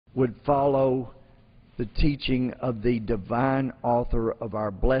would follow the teaching of the divine author of our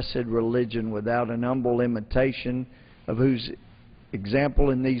blessed religion without an humble imitation of whose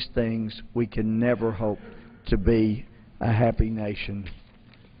example in these things we can never hope to be a happy nation.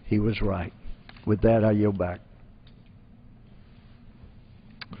 He was right. With that, I yield back.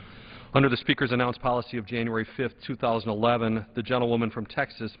 Under the Speaker's announced policy of January 5th, 2011, the gentlewoman from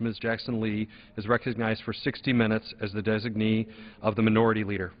Texas, Ms. Jackson Lee, is recognized for 60 minutes as the designee of the Minority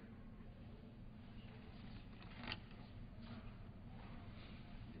Leader.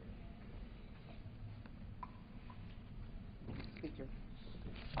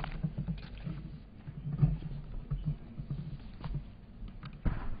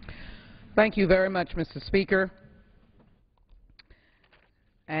 Thank you very much, Mr. Speaker.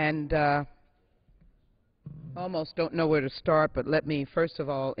 And almost don't know where to start, but let me first of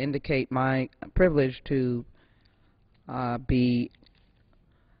all indicate my privilege to be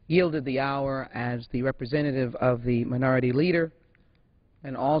yielded the hour as the representative of the Minority Leader,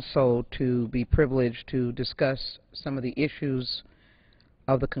 and also to be privileged to discuss some of the issues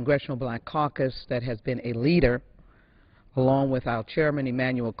of the Congressional Black Caucus that has been a leader, along with our chairman,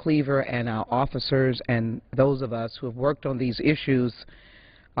 Emanuel Cleaver, and our officers and those of us who have worked on these issues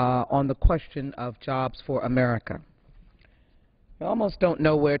on the question of jobs for America. I almost don't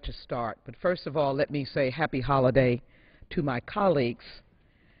know where to start, but first of all, let me say happy holiday to my colleagues.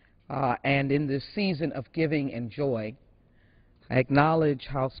 And in this season of giving and joy, I acknowledge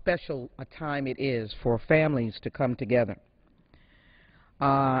how special a time it is for families to come together.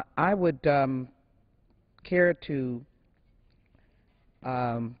 I would care to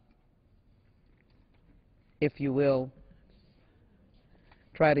if you will,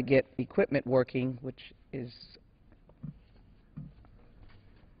 try to get equipment working, which is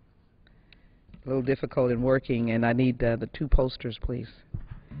a little difficult in working, and I need the two posters, please.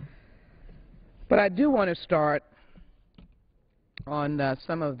 But I do want to start on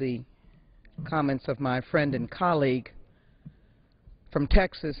some of the comments of my friend and colleague from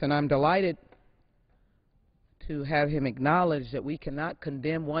Texas, and I'm delighted to have him acknowledge that we cannot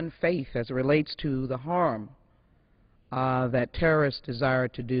condemn one faith as it relates to the harm that terrorists desire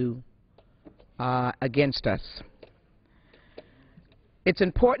to do against us. It's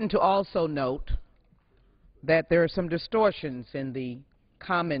important to also note that there are some distortions in the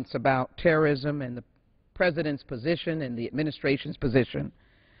comments about terrorism and the President's position and the administration's position.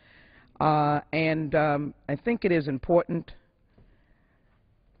 I think it is important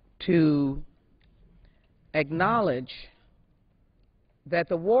to acknowledge that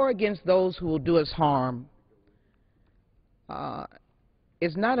the war against those who will do us harm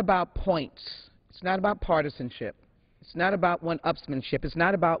is not about points. It's not about partisanship. It's not about one-upsmanship. It's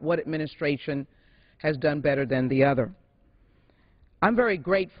not about what administration has done better than the other. I'm very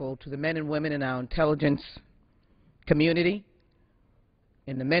grateful to the men and women in our intelligence community,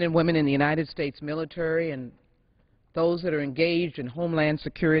 and the men and women in the United States military, and those that are engaged in homeland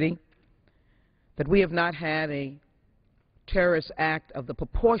security, that we have not had a terrorist act of the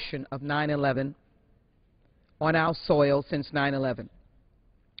proportion of 9/11 on our soil since 9/11.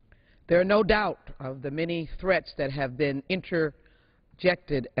 There are no doubt of the many threats that have been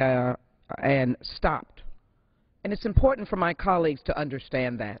interjected and stopped. And it's important for my colleagues to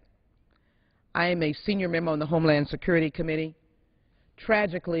understand that. I am a senior member on the Homeland Security Committee.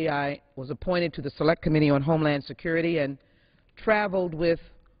 Tragically, I was appointed to the Select Committee on Homeland Security and traveled with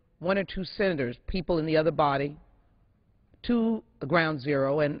one or two senators, people in the other body, to Ground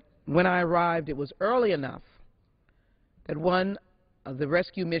Zero. And when I arrived, it was early enough that one of the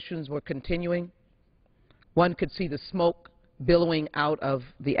rescue missions were continuing. One could see the smoke billowing out of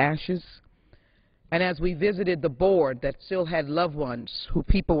the ashes. And as we visited the board that still had loved ones who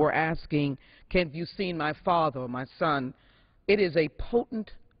people were asking, "Have you seen my father or my son?" It is a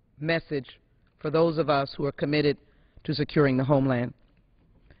potent message for those of us who are committed to securing the homeland.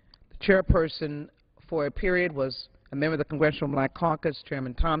 The chairperson for a period was a member of the Congressional Black Caucus,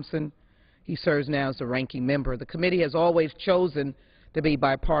 Chairman Thompson. He serves now as the ranking member. The committee has always chosen to be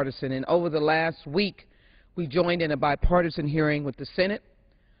bipartisan, and over the last week we joined in a bipartisan hearing with the Senate,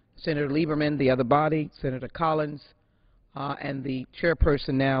 Senator Lieberman, the other body, Senator Collins, and the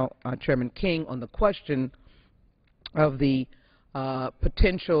chairperson now, Chairman King, on the question of the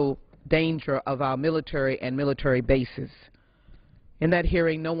potential danger of our military and military bases. In that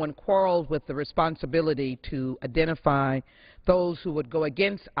hearing, no one quarreled with the responsibility to identify those who would go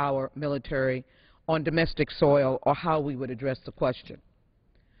against our military on domestic soil or how we would address the question.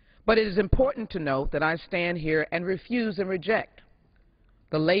 But it is important to note that I stand here and refuse and reject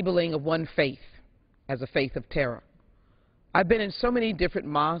the labeling of one faith as a faith of terror. I've been in so many different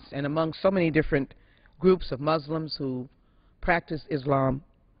mosques and among so many different groups of Muslims who practice Islam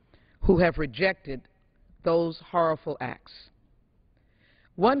who have rejected those horrible acts.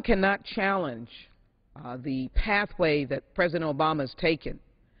 One cannot challenge the pathway that President Obama has taken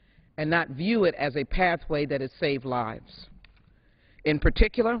and not view it as a pathway that has saved lives. In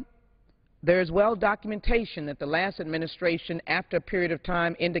particular, there is well documentation that the last administration, after a period of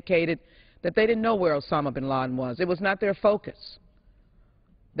time, indicated that they didn't know where Osama bin Laden was. It was not their focus.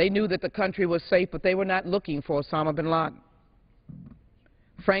 They knew that the country was safe, but they were not looking for Osama bin Laden.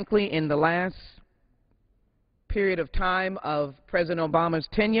 Frankly, in the last period of time of President Obama's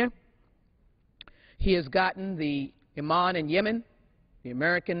tenure, he has gotten the imam in Yemen, the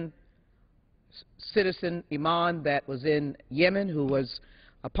American citizen imam that was in Yemen, who was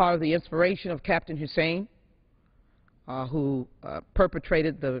a part of the inspiration of Captain Hussein, who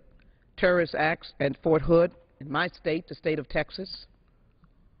perpetrated the terrorist acts at Fort Hood in my state, the state of Texas.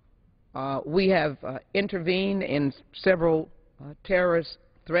 We have intervened in several terrorist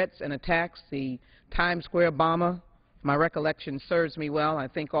threats and attacks. The Times Square bomber, if my recollection serves me well, I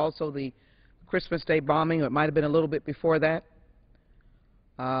think also the Christmas Day bombing, or it might have been a little bit before that.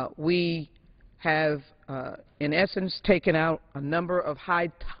 We have, in essence, taken out a number of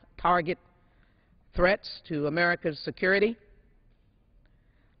high-target threats to America's security.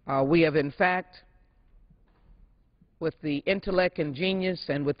 We have, in fact, with the intellect and genius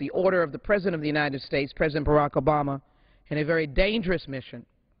and with the order of the President of the United States, President Barack Obama, in a very dangerous mission,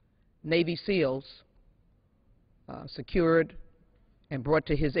 Navy SEALs secured and brought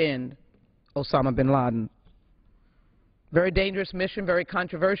to his end Osama bin Laden. Very dangerous mission, very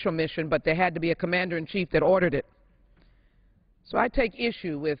controversial mission, but there had to be a commander-in-chief that ordered it. So I take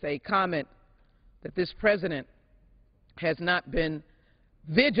issue with a comment that this president has not been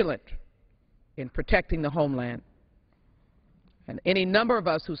vigilant in protecting the homeland. And any number of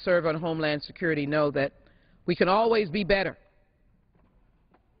us who serve on Homeland Security know that we can always be better.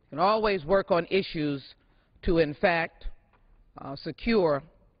 We can always work on issues to, in fact, secure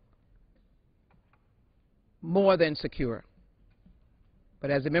more than secure. But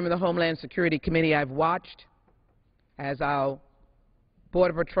as a member of the Homeland Security Committee, I've watched as our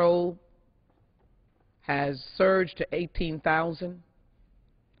Border Patrol has surged to 18,000,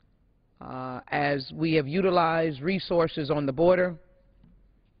 as we have utilized resources on the border,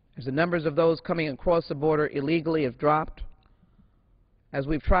 as the numbers of those coming across the border illegally have dropped, as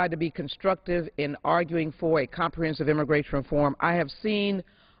we've tried to be constructive in arguing for a comprehensive immigration reform, I have seen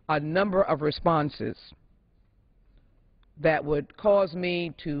a number of responses that would cause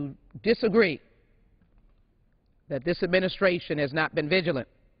me to disagree that this administration has not been vigilant.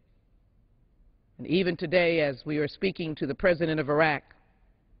 And even today, as we are speaking to the President of Iraq,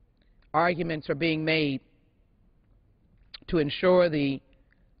 arguments are being made to ensure the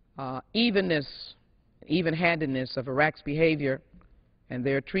evenness, even-handedness of Iraq's behavior and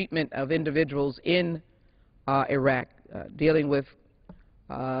their treatment of individuals in Iraq, dealing with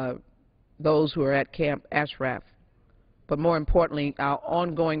those who are at Camp Ashraf. But more importantly, our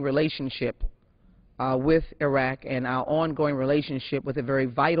ongoing relationship with Iraq and our ongoing relationship with a very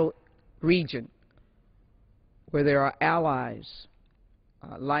vital region where there are allies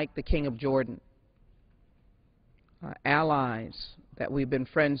like the King of Jordan, allies that we've been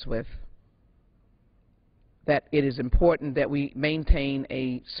friends with, that it is important that we maintain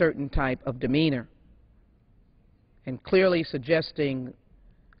a certain type of demeanor, and clearly suggesting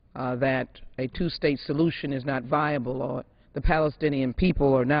that a two-state solution is not viable or the Palestinian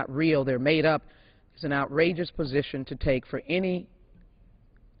people are not real, they're made up, is an outrageous position to take for any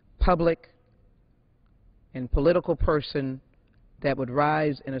public and political person that would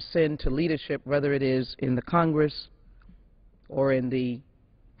rise and ascend to leadership, whether it is in the Congress or in the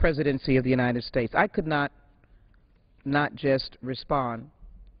presidency of the United States. I could not just respond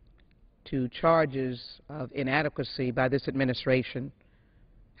to charges of inadequacy by this administration,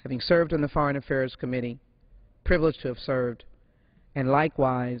 having served on the Foreign Affairs Committee, privileged to have served, and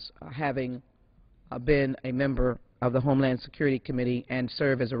likewise having been a member of the Homeland Security Committee and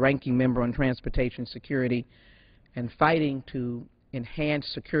serve as a ranking member on transportation security and fighting to enhance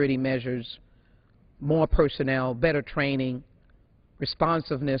security measures, more personnel, better training,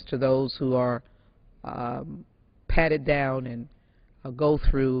 responsiveness to those who are patted down and go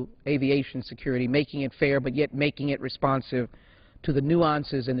through aviation security, making it fair but yet making it responsive to the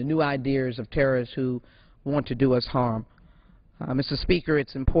nuances and the new ideas of terrorists who want to do us harm. Mr. Speaker,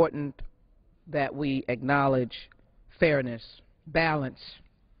 it's important that we acknowledge fairness, balance,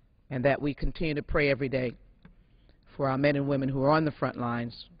 and that we continue to pray every day for our men and women who are on the front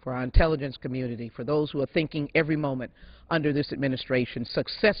lines, for our intelligence community, for those who are thinking every moment under this administration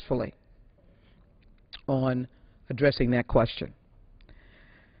successfully on addressing that question.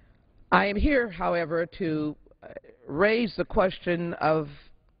 I am here, however, to raise the question of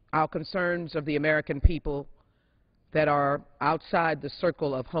our concerns of the American people that are outside the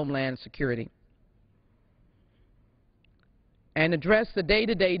circle of Homeland Security, and address the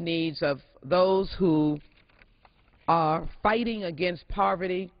day-to-day needs of those who are fighting against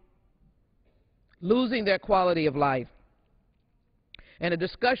poverty, losing their quality of life, and a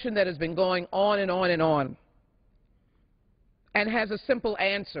discussion that has been going on and on and on and has a simple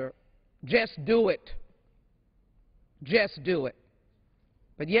answer: just do it. Just do it.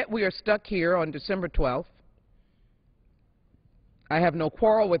 But yet we are stuck here on December 12th. I have no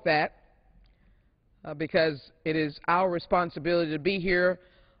quarrel with that because it is our responsibility to be here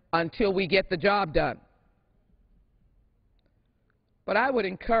until we get the job done. But I would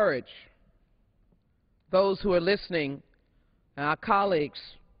encourage those who are listening, our colleagues,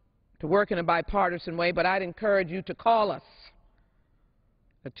 to work in a bipartisan way, but I'd encourage you to call us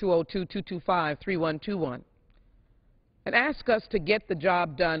at 202-225-3121 and ask us to get the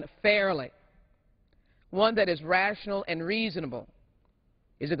job done fairly, one that is rational and reasonable.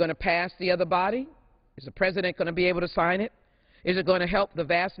 Is it going to pass the other body? Is the President going to be able to sign it? Is it going to help the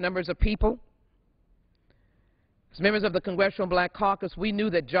vast numbers of people? As members of the Congressional Black Caucus, we knew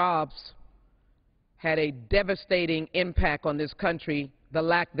that jobs had a devastating impact on this country, the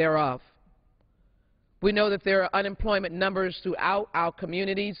lack thereof. We know that there are unemployment numbers throughout our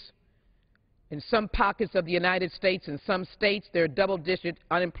communities. In some pockets of the United States, in some states, there are double-digit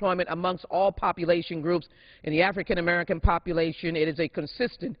unemployment amongst all population groups. In the African-American population, it is a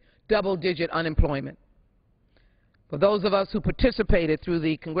consistent double-digit unemployment. For those of us who participated through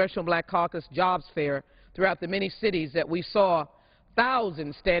the Congressional Black Caucus Jobs Fair throughout the many cities that we saw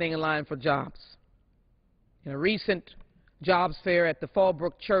thousands standing in line for jobs. In a recent jobs fair at the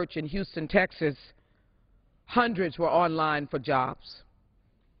Fallbrook Church in Houston, Texas, hundreds were online for jobs.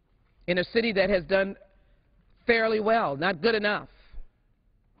 In a city that has done fairly well, not good enough.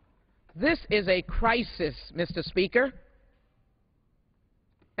 This is a crisis, Mr. Speaker.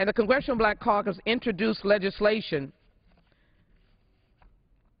 And the Congressional Black Caucus introduced legislation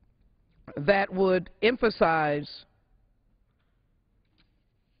that would emphasize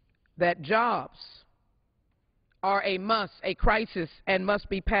that jobs are a must, a crisis, and must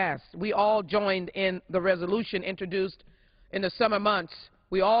be passed. We all joined in the resolution introduced in the summer months.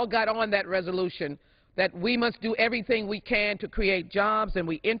 We all got on that resolution that we must do everything we can to create jobs, and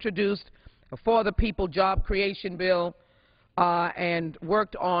we introduced a For the People job creation bill and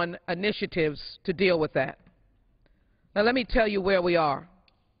worked on initiatives to deal with that. Now let me tell you where we are.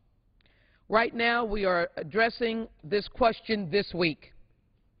 Right now we are addressing this question this week.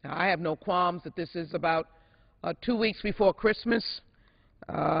 Now I have no qualms that this is about 2 weeks before Christmas,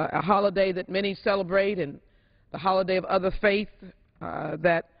 a holiday that many celebrate, and the holiday of other faith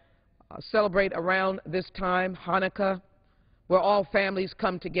that celebrate around this time, Hanukkah, where all families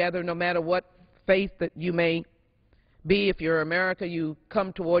come together no matter what faith that you may be. If you're America, you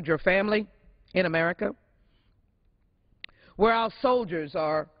come toward your family in America, where our soldiers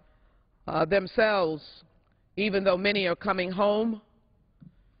are themselves, even though many are coming home,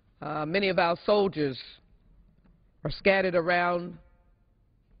 many of our soldiers are scattered around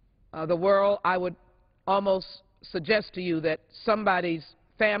the world. I would almost suggest to you that somebody's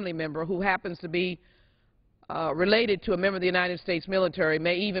family member who happens to be related to a member of the United States military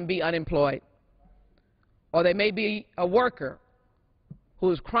may even be unemployed. Or they may be a worker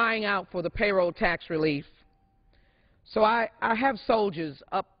who is crying out for the payroll tax relief. So I have soldiers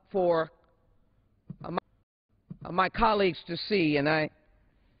up for my colleagues to see, and I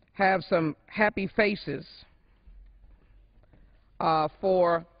have some happy faces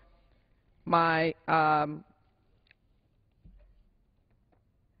for my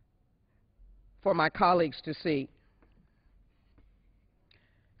colleagues to see.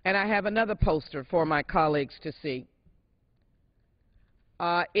 And I have another poster for my colleagues to see.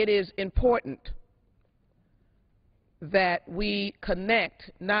 It is important that we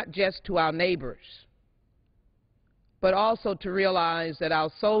connect not just to our neighbors, but also to realize that our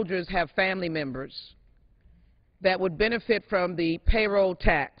soldiers have family members that would benefit from the payroll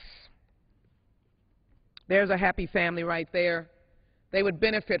tax. There's a happy family right there. They would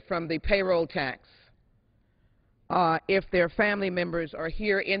benefit from the payroll tax if their family members are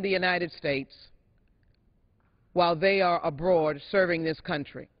here in the United States while they are abroad serving this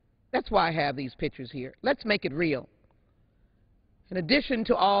country. That's why I have these pictures here. Let's make it real. In addition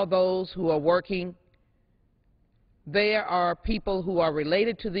to all those who are working there are people who are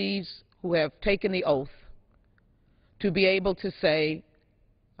related to these who have taken the oath to be able to say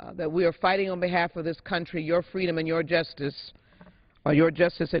that we are fighting on behalf of this country, your freedom and your justice, or your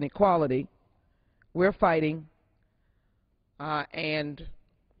justice and equality. We're fighting, and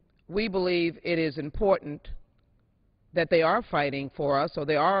we believe it is important that they are fighting for us, or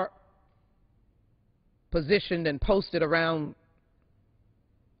they are positioned and posted around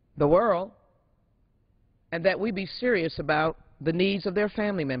the world, and that we be serious about the needs of their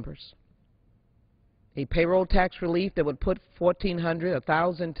family members. A payroll tax relief that would put $1,400,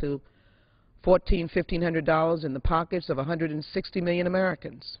 $1,000 to $1,400, $1,500 in the pockets of 160 million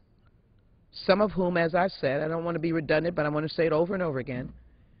Americans, some of whom, as I said, I don't want to be redundant, but I want to say it over and over again,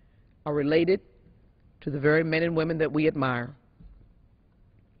 are related to the very men and women that we admire.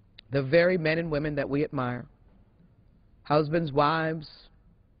 The very men and women that we admire. Husbands, wives,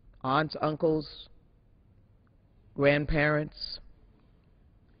 aunts, uncles, grandparents,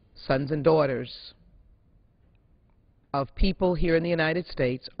 sons and daughters of people here in the United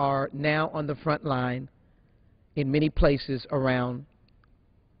States are now on the front line in many places around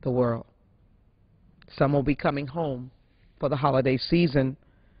the world. Some will be coming home for the holiday season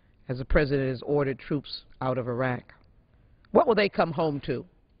as the President has ordered troops out of Iraq. What will they come home to?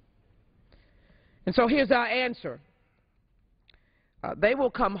 And so here's our answer. They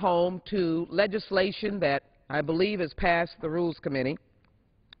will come home to legislation that I believe has passed the Rules Committee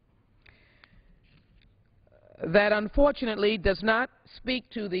that unfortunately does not speak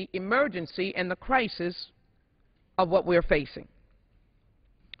to the emergency and the crisis of what we're facing.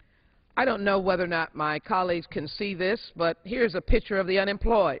 I don't know whether or not my colleagues can see this, but here's a picture of the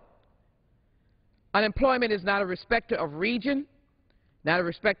unemployed. Unemployment is not a respecter of region, not a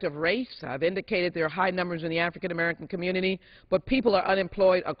respecter of race. I've indicated there are high numbers in the African-American community, but people are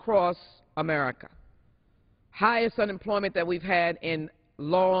unemployed across America. Highest unemployment that we've had in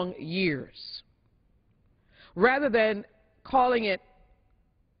long years. Rather than calling it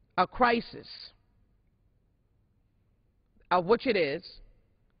a crisis, of which it is,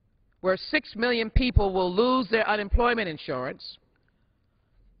 where 6 million people will lose their unemployment insurance,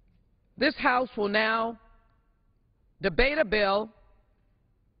 this House will now debate a bill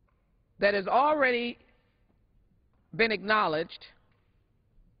that has already been acknowledged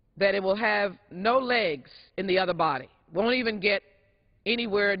that it will have no legs in the other body, won't even get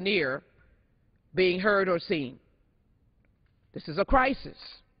anywhere near being heard or seen. This is a crisis.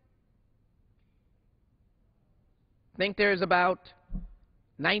 I think there's about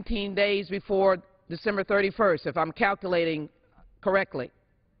 19 days before December 31st, if I'm calculating correctly.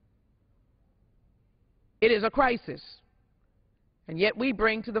 It is a crisis. And yet we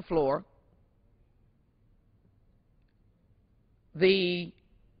bring to the floor the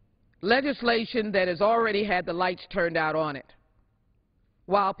legislation that has already had the lights turned out on it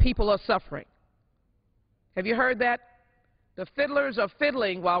while people are suffering. Have you heard that? The fiddlers are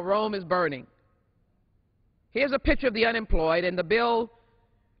fiddling while Rome is burning. Here's a picture of the unemployed, and the bill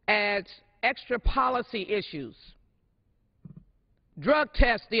adds extra policy issues. Drug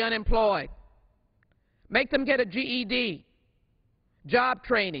test the unemployed. Make them get a GED. Job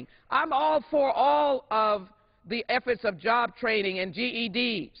training. I'm all for all of the efforts of job training and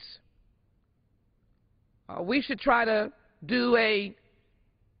GEDs. We should try to do a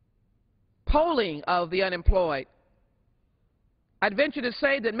polling of the unemployed. I'd venture to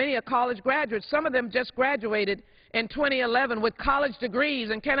say that many are college graduates. Some of them just graduated in 2011 with college degrees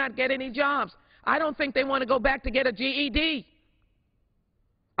and cannot get any jobs. I don't think they want to go back to get a GED.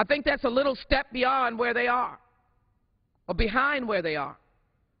 I think that's a little step beyond where they are, or behind where they are.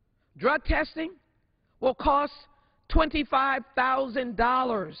 Drug testing will cost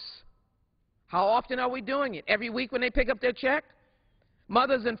 $25,000. How often are we doing it? Every week when they pick up their check?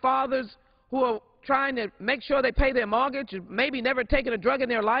 Mothers and fathers who are trying to make sure they pay their mortgage, maybe never taken a drug in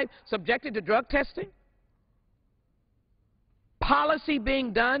their life, subjected to drug testing? Policy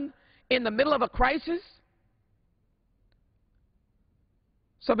being done in the middle of a crisis?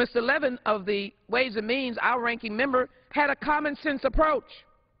 So Mr. Levin of the Ways and Means, our ranking member, had a common sense approach.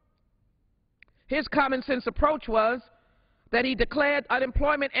 His common sense approach was that he declared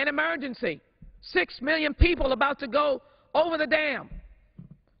unemployment an emergency. 6 million people about to go over the dam,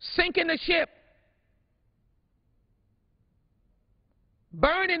 sinking the ship,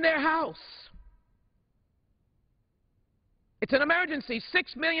 burn in their house. It's an emergency.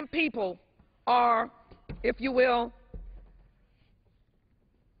 6 million people are, if you will,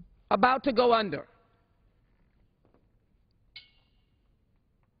 about to go under.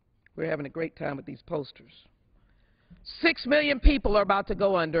 We're having a great time with these posters. 6 million people are about to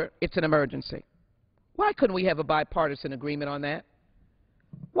go under. It's an emergency. Why couldn't we have a bipartisan agreement on that?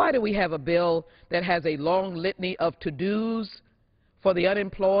 Why do we have a bill that has a long litany of to-dos for the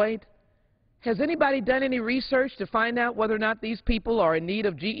unemployed? Has anybody done any research to find out whether or not these people are in need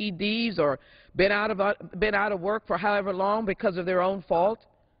of GEDs or been out of work for however long because of their own fault?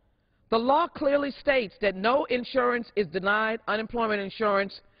 The law clearly states that no insurance is denied, unemployment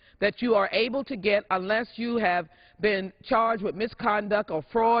insurance, that you are able to get unless you have been charged with misconduct or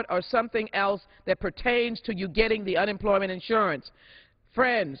fraud or something else that pertains to you getting the unemployment insurance.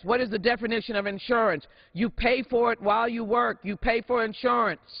 Friends, what is the definition of insurance? You pay for it while you work. You pay for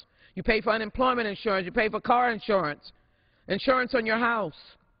insurance. You pay for unemployment insurance. You pay for car insurance. Insurance on your house.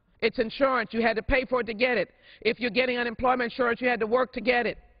 It's insurance. You had to pay for it to get it. If you're getting unemployment insurance, you had to work to get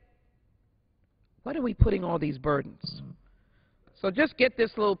it. What are we putting all these burdens? So just get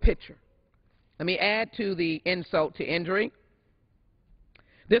this little picture. Let me add to the insult to injury.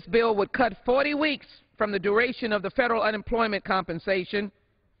 This bill would cut 40 weeks from the duration of the federal unemployment compensation.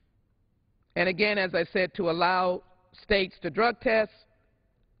 And again, as I said, to allow states to drug test.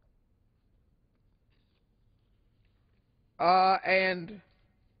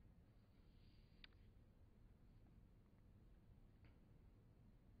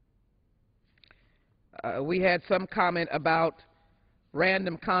 We had some comment about,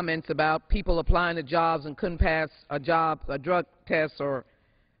 random comments about people applying to jobs and couldn't pass a drug test or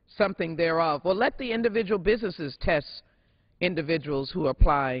something thereof. Well, let the individual businesses test individuals who are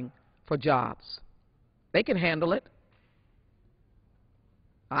applying for jobs. They can handle it.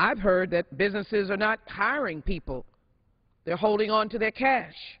 I've heard that businesses are not hiring people. They're holding on to their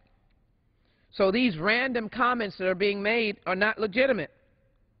cash. So these random comments that are being made are not legitimate.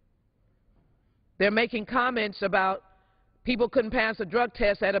 They're making comments about people couldn't pass a drug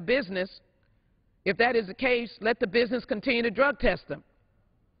test at a business. If that is the case, let the business continue to drug test them.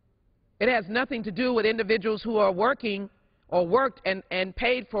 It has nothing to do with individuals who are working or worked and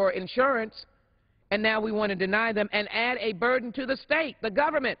paid for insurance, and now we want to deny them and add a burden to the state, the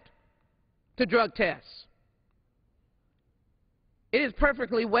government, to drug tests. It is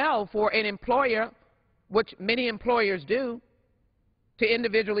perfectly well for an employer, which many employers do, to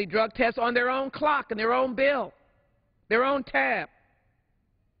individually drug test on their own clock and their own bill, their own tab.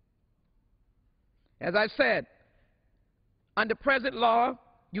 As I said, under present law,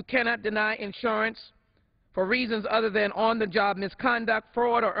 you cannot deny insurance for reasons other than on-the-job misconduct,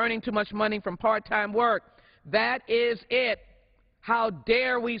 fraud, or earning too much money from part-time work. That is it. How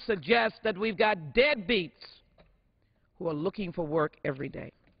dare we suggest that we've got deadbeats who are looking for work every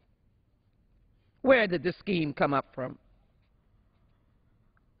day? Where did this scheme come up from?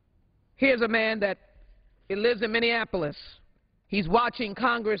 Here's a man that lives in Minneapolis. He's watching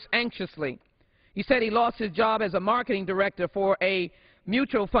Congress anxiously. He said he lost his job as a marketing director for a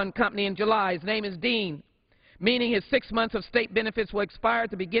mutual fund company in July. His name is Dean, meaning his 6 months of state benefits will expire at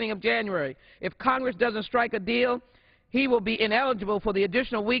the beginning of January. If Congress doesn't strike a deal, he will be ineligible for the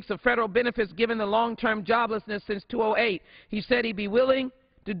additional weeks of federal benefits given the long-term joblessness since 2008. He said he'd be willing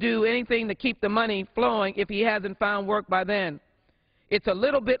to do anything to keep the money flowing if he hasn't found work by then. It's a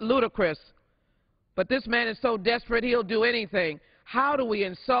little bit ludicrous, but this man is so desperate he'll do anything. How do we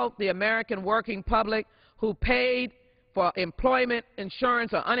insult the American working public who paid for employment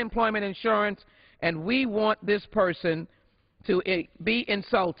insurance or unemployment insurance, and we want this person to be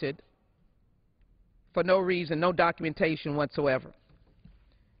insulted for no reason, no documentation whatsoever?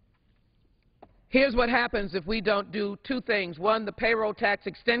 Here's what happens if we don't do two things. One, the payroll tax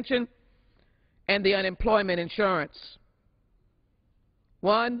extension and the unemployment insurance.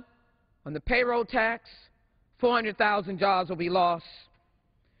 One, on the payroll tax, 400,000 jobs will be lost,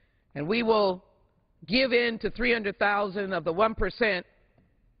 and we will give in to 300,000 of the 1%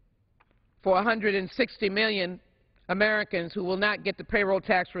 for 160 million Americans who will not get the payroll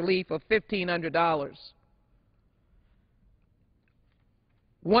tax relief of $1,500.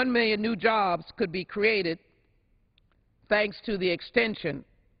 1 million new jobs could be created thanks to the extension,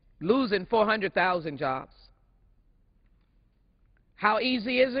 losing 400,000 jobs. How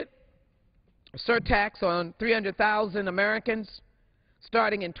easy is it? A surtax on 300,000 Americans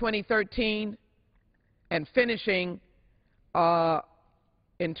starting in 2013 and finishing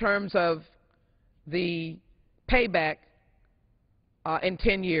in terms of the payback in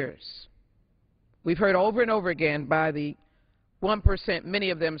 10 years. We've heard over and over again by the 1%, many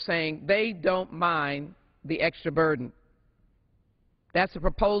of them saying they don't mind the extra burden. That's a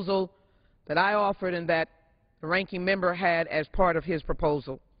proposal that I offered and that the ranking member had as part of his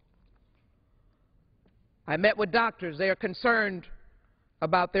proposal. I met with doctors. They are concerned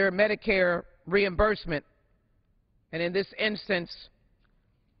about their Medicare reimbursement, and in this instance,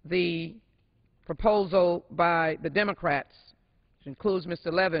 the proposal by the Democrats, which includes Mr.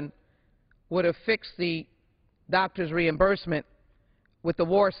 Levin, would have fixed the doctor's reimbursement with the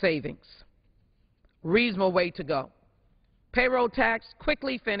war savings. Reasonable way to go. Payroll tax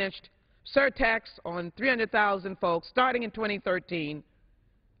quickly finished, surtax on 300,000 folks starting in 2013.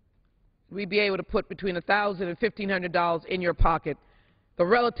 We'd be able to put between $1,000 and $1,500 in your pocket. The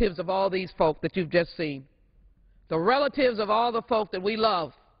relatives of all these folk that you've just seen, the relatives of all the folk that we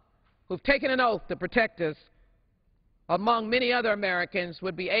love, who've taken an oath to protect us, among many other Americans,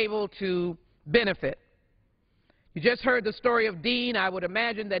 would be able to benefit. You just heard the story of Dean. I would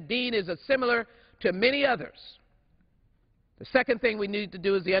imagine that Dean is similar to many others. The second thing we need to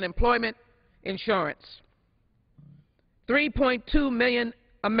do is the unemployment insurance. 3.2 million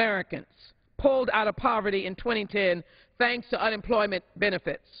Americans pulled out of poverty in 2010 thanks to unemployment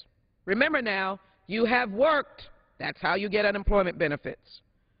benefits. Remember now, you have worked. That's how you get unemployment benefits.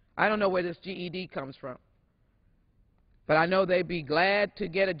 I don't know where this GED comes from, but I know they'd be glad to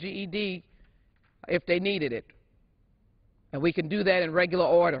get a GED if they needed it. And we can do that in regular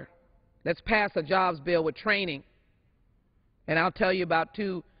order. Let's pass a jobs bill with training. And I'll tell you about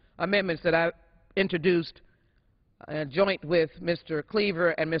two amendments that I introduced joint with Mr. Cleaver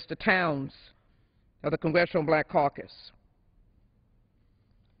and Mr. Towns of the Congressional Black Caucus.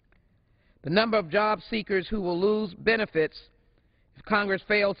 The number of job seekers who will lose benefits if Congress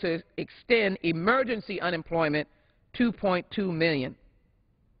fails to extend emergency unemployment, 2.2 million.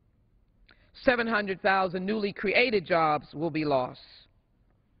 700,000 newly created jobs will be lost.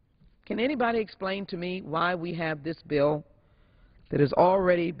 Can anybody explain to me why we have this bill that has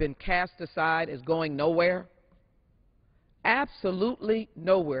already been cast aside as going nowhere? Absolutely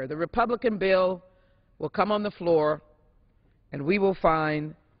nowhere. The Republican bill will come on the floor, and we will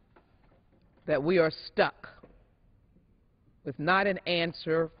find that we are stuck with not an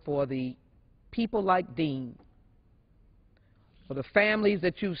answer for the people like Dean, or the families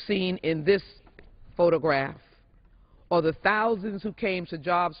that you've seen in this photograph, or the thousands who came to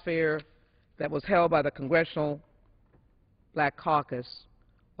jobs fair that was held by the Congressional Black Caucus,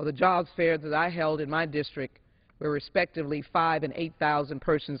 or the jobs fair that I held in my district, where respectively 5,000 and 8,000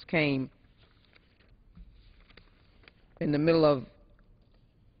 persons came in the middle of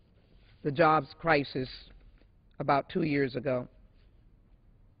the jobs crisis about 2 years ago.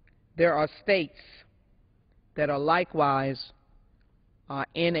 There are states that are likewise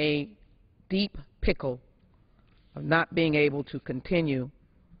in a deep pickle of not being able to continue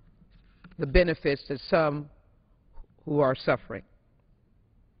the benefits that some who are suffering.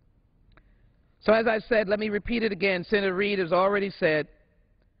 So as I said, let me repeat it again. Senator Reid has already said,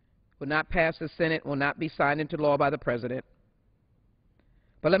 will not pass the Senate, will not be signed into law by the President.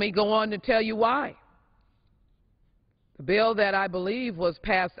 But let me go on to tell you why. The bill that I believe was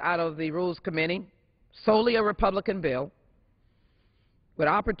passed out of the Rules Committee, solely a Republican bill, with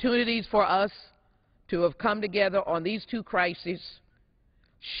opportunities for us to have come together on these two crises,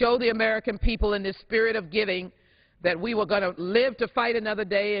 show the American people in this spirit of giving that we were going to live to fight another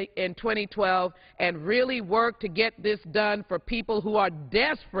day in 2012 and really work to get this done for people who are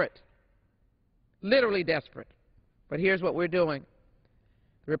desperate, literally desperate. But here's what we're doing.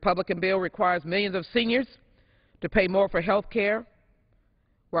 The Republican bill requires millions of seniors to pay more for health care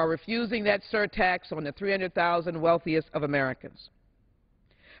while refusing that surtax on the 300,000 wealthiest of Americans.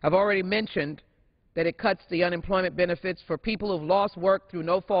 I've already mentioned that it cuts the unemployment benefits for people who've lost work through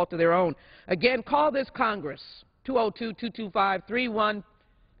no fault of their own. Again, call this Congress, 202-225-3121,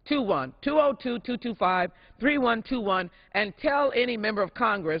 202-225-3121, and tell any member of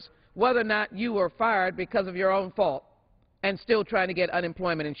Congress whether or not you were fired because of your own fault and still trying to get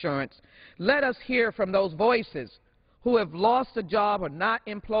unemployment insurance. Let us hear from those voices who have lost a job or not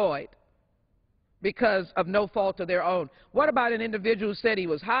employed because of no fault of their own. What about an individual who said he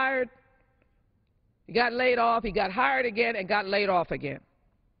was hired, he got laid off, he got hired again, and got laid off again?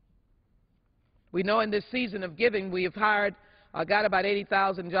 We know in this season of giving we have got about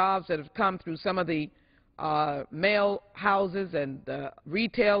 80,000 jobs that have come through some of the mail houses and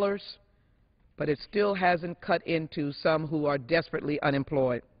retailers, but it still hasn't cut into some who are desperately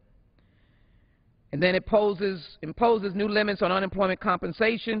unemployed. And then it imposes new limits on unemployment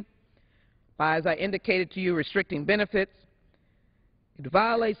compensation by, as I indicated to you, restricting benefits. It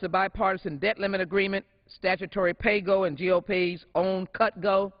violates the bipartisan debt limit agreement, statutory pay-go, and GOP's own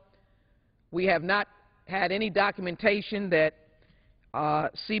cut-go. We have not had any documentation that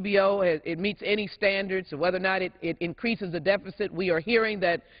CBO, it meets any standards, whether or not it increases the deficit. We are hearing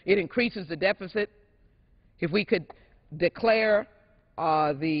that it increases the deficit. If we could declare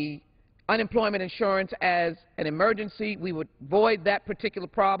the unemployment insurance as an emergency, we would void that particular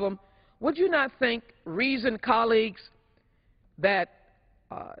problem. Would you not think, reasoned colleagues, that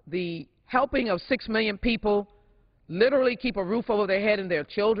the helping of 6 million people literally keep a roof over their head and their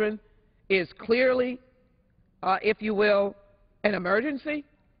children is clearly, if you will, an emergency?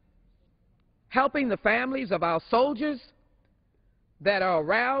 Helping the families of our soldiers that are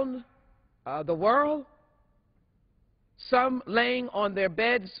around the world, some laying on their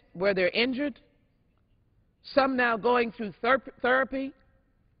beds where they're injured, some now going through therapy,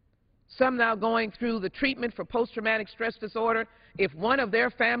 some now going through the treatment for post-traumatic stress disorder. If one of their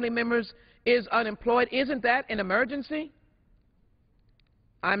family members is unemployed, isn't that an emergency?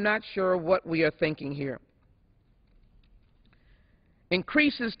 I'm not sure what we are thinking here.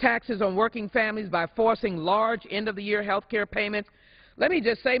 Increases taxes on working families by forcing large end-of-the-year health care payments. Let me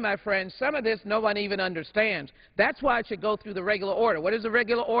just say, my friends, some of this no one even understands. That's why it should go through the regular order. What is the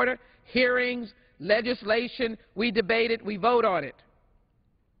regular order? Hearings, legislation, we debate it, we vote on it.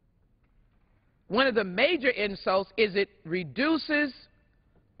 One of the major insults is it reduces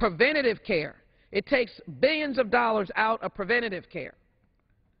preventative care. It takes billions of dollars out of preventative care.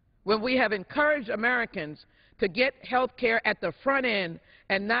 When we have encouraged Americans to get health care at the front end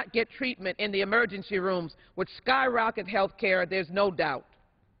and not get treatment in the emergency rooms, which skyrocket health care, there's no doubt.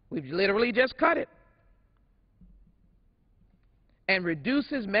 We've literally just cut it. And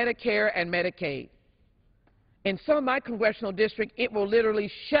reduces Medicare and Medicaid. In some of my congressional districts, it will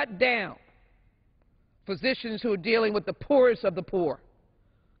literally shut down physicians who are dealing with the poorest of the poor,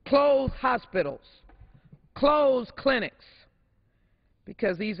 close hospitals, close clinics,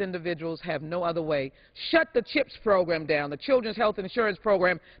 because these individuals have no other way. Shut the CHIPS program down, the Children's Health Insurance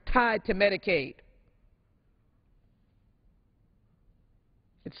Program tied to Medicaid.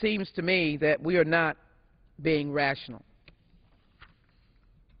 It seems to me that we are not being rational.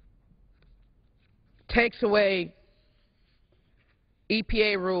 Takes away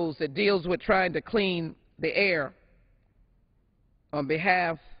EPA rules that deals with trying to clean the air on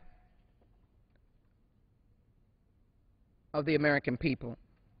behalf of the American people.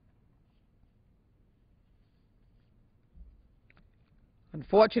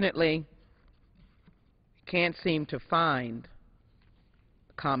 Unfortunately, can't seem to find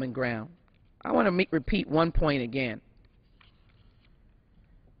common ground. I want to repeat one point again.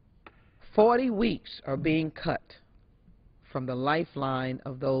 40 weeks are being cut from the lifeline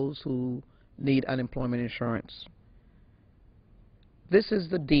of those who need unemployment insurance. This is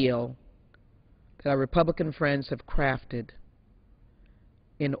the deal that our Republican friends have crafted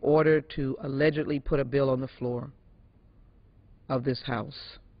in order to allegedly put a bill on the floor of this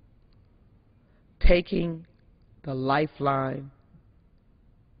House, taking the lifeline,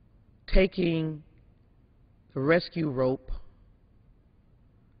 taking the rescue rope,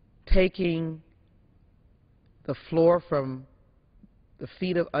 taking the floor from the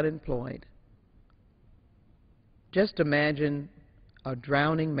feet of unemployed. Just imagine a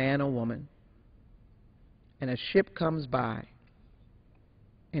drowning man or woman, and a ship comes by,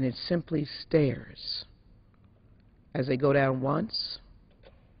 and it simply stares as they go down once,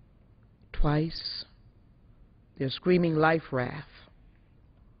 twice. They're screaming, "Life raft,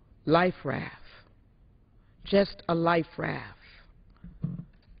 life raft, just a life raft."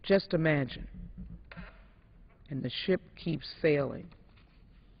 Just imagine. And the ship keeps sailing.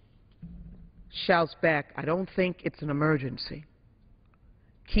 Shouts back, "I don't think it's an emergency.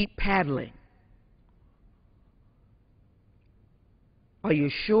 Keep paddling. Are you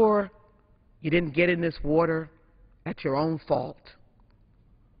sure you didn't get in this water at your own fault?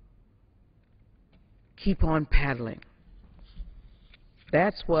 Keep on paddling."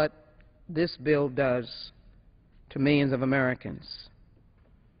 That's what this bill does to millions of Americans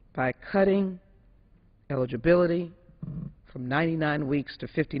by cutting eligibility from 99 weeks to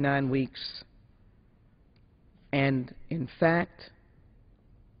 59 weeks, and in fact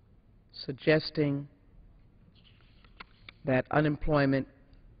suggesting that unemployment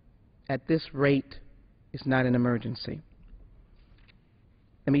at this rate is not an emergency.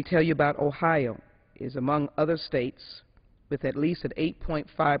 Let me tell you about Ohio. It is among other states with at least an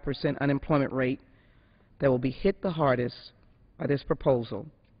 8.5% unemployment rate that will be hit the hardest by this proposal.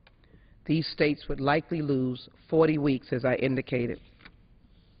 These states would likely lose 40 weeks, as I indicated,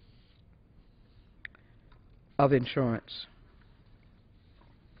 of insurance.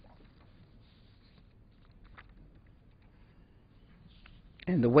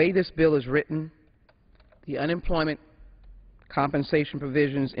 And the way this bill is written, the unemployment compensation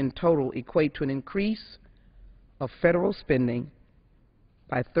provisions in total equate to an increase of federal spending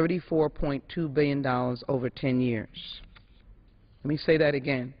by $34.2 billion over 10 years. Let me say that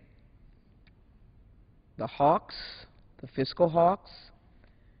again. The hawks, the fiscal hawks,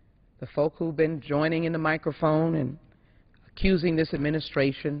 the folk who've been joining in the microphone and accusing this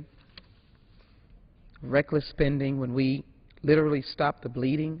administration of reckless spending when we literally stopped the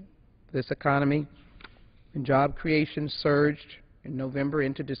bleeding of this economy and job creation surged in November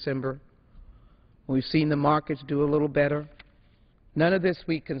into December. We've seen the markets do a little better. None of this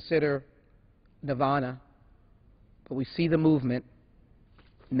we consider nirvana, but we see the movement.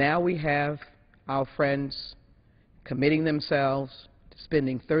 Now we have our friends committing themselves to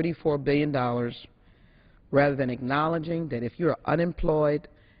spending $34 billion rather than acknowledging that if you're unemployed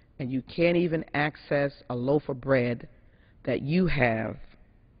and you can't even access a loaf of bread, that you have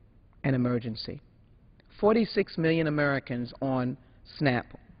an emergency. 46 million Americans on SNAP,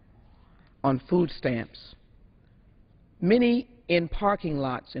 on food stamps, many in parking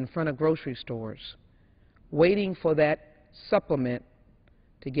lots in front of grocery stores, waiting for that supplement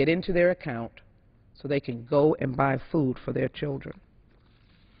to get into their account so they can go and buy food for their children.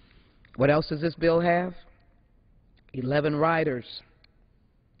 What else does this bill have? 11 riders.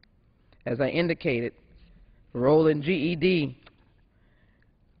 As I indicated, rolling GED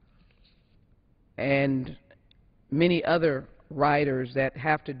and many other riders that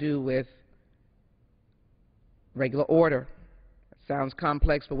have to do with regular order. It sounds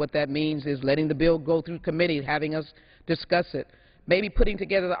complex, but what that means is letting the bill go through committee, having us discuss it, maybe putting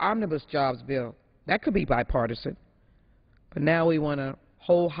together the omnibus jobs bill. That could be bipartisan. But now we want to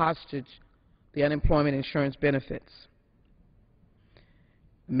hold hostage the unemployment insurance benefits.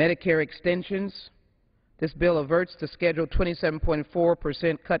 Medicare extensions. This bill averts the scheduled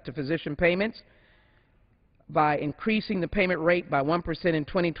 27.4% cut to physician payments by increasing the payment rate by 1% in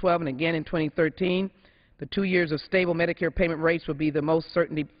 2012 and again in 2013. The 2 years of stable Medicare payment rates will be the most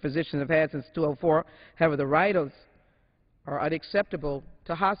certainty physicians have had since 2004. However, the riders are unacceptable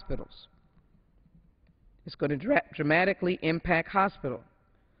to hospitals. It's going to dramatically impact hospitals.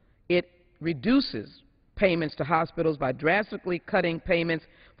 It reduces payments to hospitals by drastically cutting payments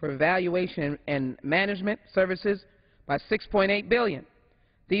for evaluation and management services by $6.8 billion.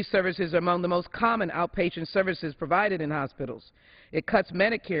 These services are among the most common outpatient services provided in hospitals. It cuts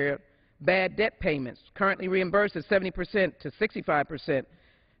Medicare bad debt payments, currently reimbursed at 70% to 65%,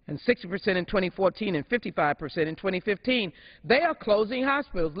 and 60% in 2014 and 55% in 2015. They are closing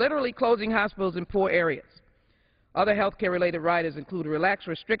hospitals, literally closing hospitals in poor areas. Other healthcare-related riders include relaxed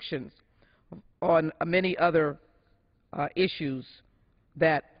restrictions on many other issues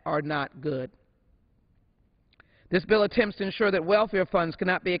that are not good. This bill attempts to ensure that welfare funds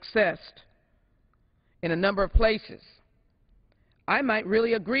cannot be accessed in a number of places. I might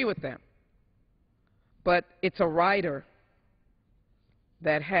really agree with them, but it's a rider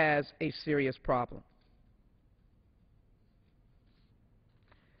that has a serious problem.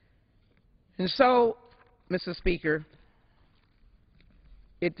 And so, Mr. Speaker,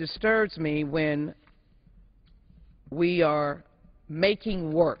 it disturbs me when we are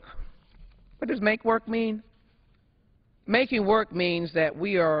making work. What does make work mean? Making work means that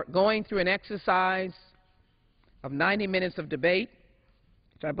we are going through an exercise of 90 minutes of debate,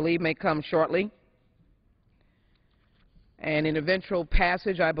 which I believe may come shortly, and an eventual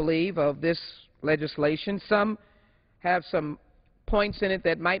passage, I believe, of this legislation. Some have some points in it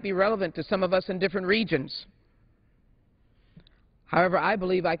that might be relevant to some of us in different regions. However, I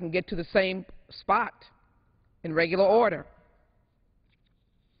believe I can get to the same spot in regular order.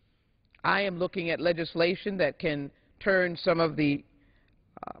 I am looking at legislation that can turn some of the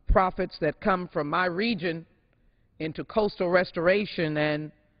profits that come from my region into coastal restoration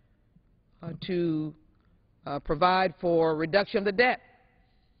and to provide for reduction of the debt.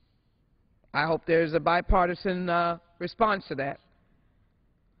 I hope there's a bipartisan response to that.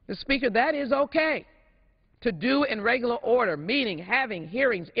 Mr. Speaker, that is okay to do in regular order, meaning having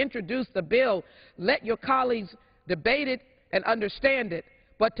hearings, introduce the bill, let your colleagues debate it and understand it,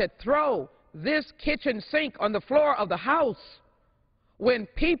 but to throw this kitchen sink on the floor of the House when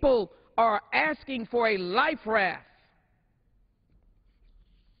people are asking for a life raft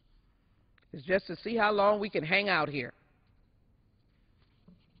is just to see how long we can hang out here.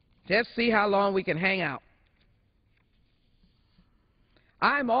 Just see how long we can hang out.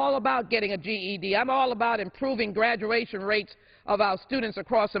 I'm all about getting a GED. I'm all about improving graduation rates of our students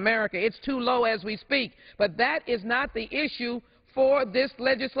across America. It's too low as we speak. But that is not the issue for this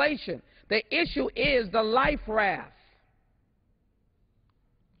legislation. The issue is the life raft.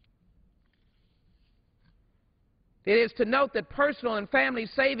 It is to note that personal and family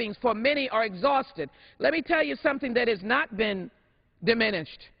savings for many are exhausted. Let me tell you something that has not been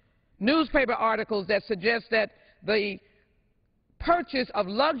diminished. Newspaper articles that suggest that the purchase of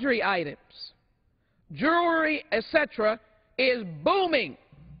luxury items, jewelry, etc., is booming.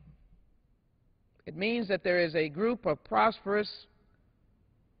 It means that there is a group of prosperous,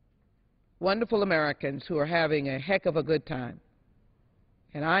 wonderful Americans who are having a heck of a good time.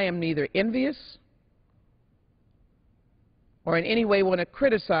 And I am neither envious or in any way want to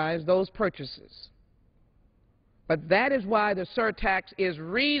criticize those purchases. But that is why the surtax is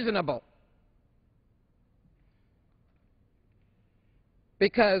reasonable.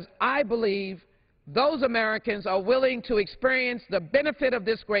 Because I believe those Americans are willing to experience the benefit of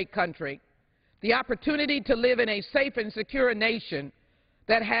this great country, the opportunity to live in a safe and secure nation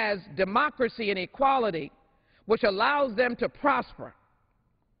that has democracy and equality, which allows them to prosper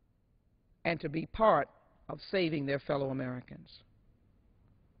and to be part of saving their fellow Americans.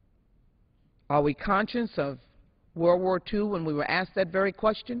 Are we conscious of World War II when we were asked that very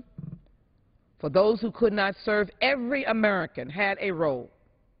question? For those who could not serve, every American had a role,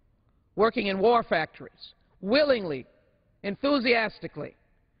 working in war factories, willingly, enthusiastically.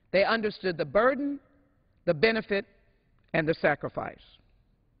 They understood the burden, the benefit, and the sacrifice.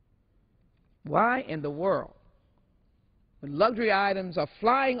 Why in the world, when luxury items are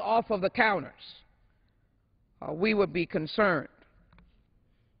flying off of the counters, we would be concerned?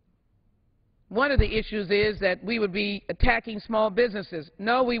 One of the issues is that we would be attacking small businesses.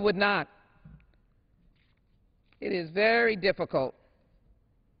 No, we would not. It is very difficult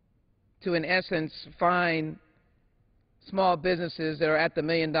to, in essence, find small businesses that are at the $1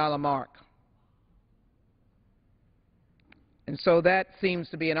 million mark. And so that seems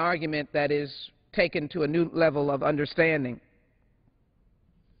to be an argument that is taken to a new level of understanding.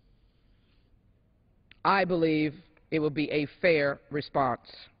 I believe it will be a fair response.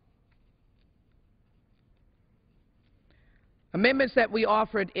 Amendments that we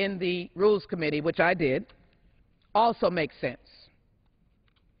offered in the Rules Committee, which I did, also make sense.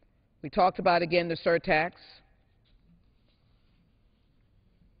 We talked about, again, the surtax.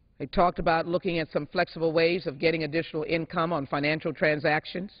 They talked about looking at some flexible ways of getting additional income on financial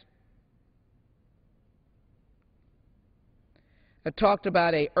transactions. I talked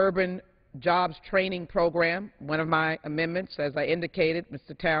about an urban jobs training program, one of my amendments, as I indicated,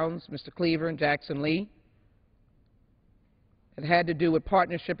 Mr. Towns, Mr. Cleaver, and Jackson Lee. It had to do with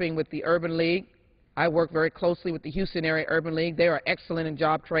partnershiping with the Urban League. I work very closely with the Houston Area Urban League. They are excellent in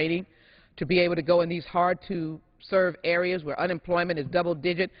job training to be able to go in these hard-to-serve areas where unemployment is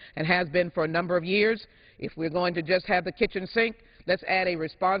double-digit and has been for a number of years. If we're going to just have the kitchen sink, let's add a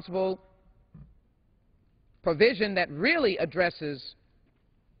responsible provision that really addresses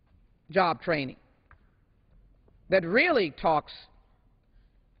job training, that really talks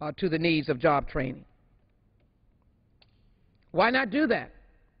to the needs of job training. Why not do that?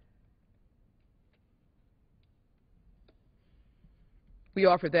 We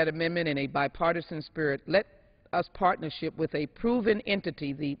offered that amendment in a bipartisan spirit. Let us partnership with a proven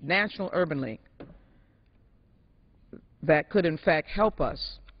entity, the National Urban League, that could in fact help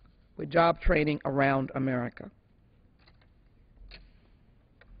us with job training around America.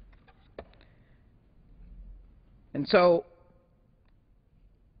 And so,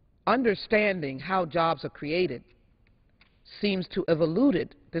 understanding how jobs are created seems to have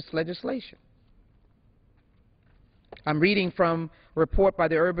eluded this legislation. I'm reading from a report by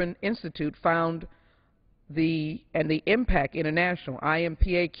the Urban Institute found the Impact International,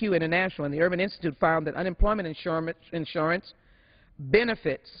 IMPAQ International, and the Urban Institute found that unemployment insurance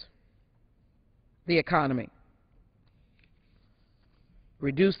benefits the economy.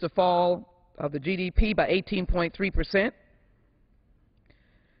 Reduced the fall of the GDP by 18.3%.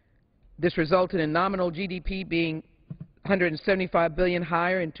 This resulted in nominal GDP being $175 billion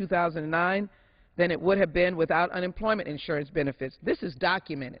higher in 2009 than it would have been without unemployment insurance benefits. This is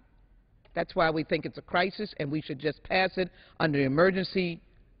documented. That's why we think it's a crisis and we should just pass it under emergency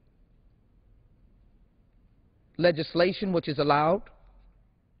legislation, which is allowed.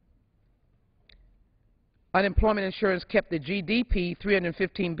 Unemployment insurance kept the GDP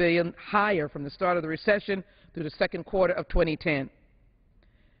 $315 billion higher from the start of the recession through the second quarter of 2010.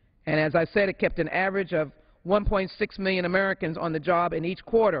 And as I said, it kept an average of 1.6 million Americans on the job in each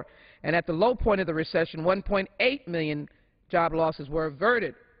quarter. And at the low point of the recession, 1.8 million job losses were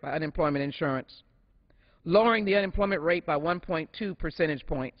averted by unemployment insurance, lowering the unemployment rate by 1.2 percentage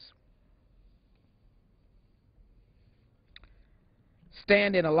points.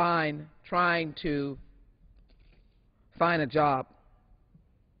 Stand in a line trying to find a job.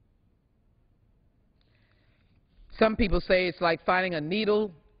 Some people say it's like finding a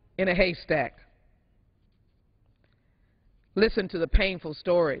needle in a haystack. Listen to the painful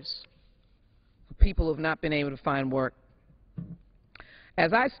stories of people who have not been able to find work.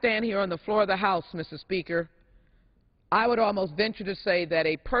 As I stand here on the floor of the House, Mr. Speaker, I would almost venture to say that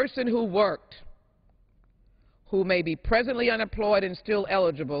a person who worked who may be presently unemployed and still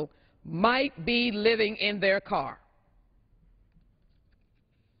eligible might be living in their car.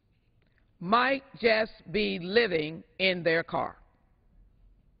 Might just be living in their car.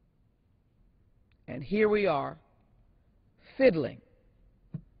 And here we are, fiddling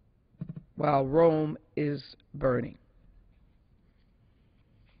while Rome is burning.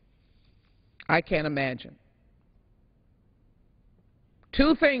 I can't imagine.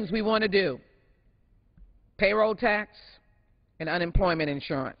 Two things we want to do: payroll tax and unemployment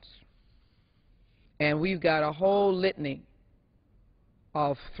insurance. And we've got a whole litany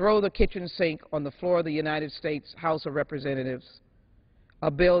of throw the kitchen sink on the floor of the United States House of Representatives,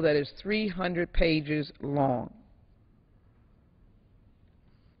 a bill that is 300 pages long,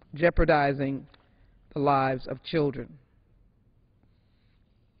 jeopardizing the lives of children.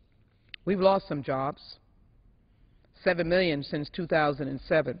 We've lost some jobs, 7 million since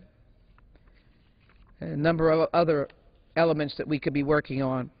 2007, and a number of other elements that we could be working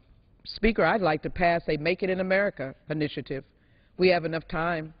on. Speaker, I'd like to pass a Make It in America initiative. We have enough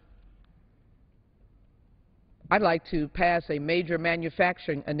time. I'd like to pass a major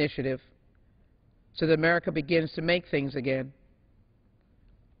manufacturing initiative so that America begins to make things again,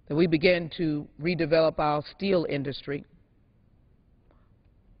 that we begin to redevelop our steel industry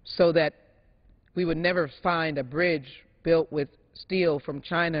so that we would never find a bridge built with steel from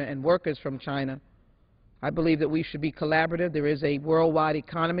China and workers from China. I believe that we should be collaborative. There is a worldwide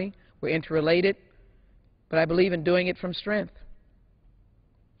economy. We're interrelated, but I believe in doing it from strength.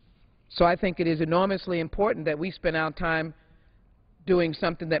 So I think it is enormously important that we spend our time doing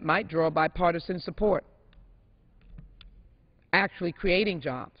something that might draw bipartisan support, actually creating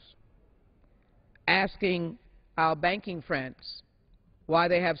jobs, asking our banking friends why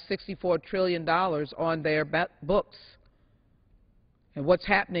they have $64 trillion on their books, and what's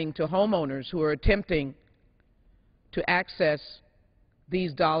happening to homeowners who are attempting to access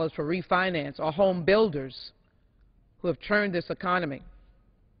these dollars for refinance, or home builders who have turned this economy.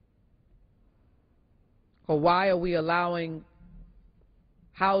 Or why are we allowing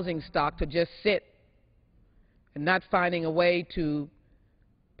housing stock to just sit and not finding a way to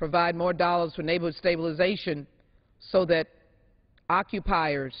provide more dollars for neighborhood stabilization so that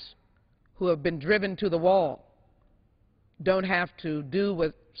occupiers who have been driven to the wall don't have to do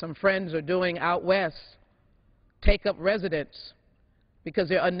what some friends are doing out west, take up residence because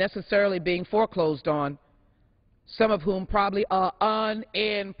they're unnecessarily being foreclosed on, some of whom probably are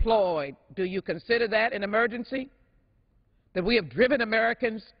unemployed. Do you consider that an emergency? That we have driven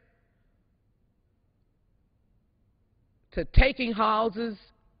Americans to taking houses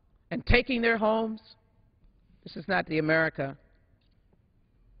and taking their homes? This is not the America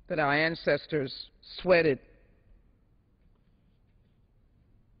that our ancestors sweated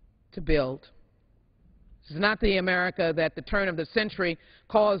to build. This is not the America that at the turn of the century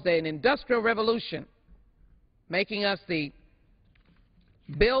caused an industrial revolution, making us the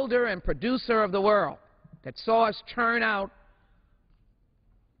builder and producer of the world, that saw us churn out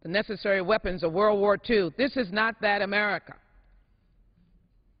the necessary weapons of World War II. This is not that America.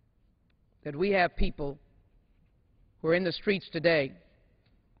 That we have people who are in the streets today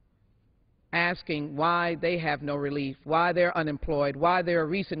asking why they have no relief, why they're unemployed, why they're a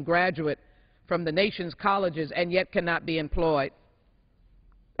recent graduate from the nation's colleges and yet cannot be employed.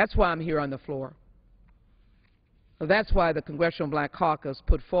 That's why I'm here on the floor. So that's why the Congressional Black Caucus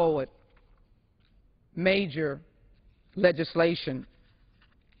put forward major legislation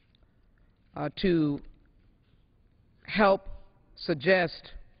to help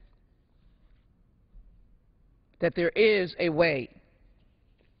suggest that there is a way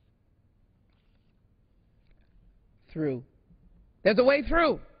through. There's a way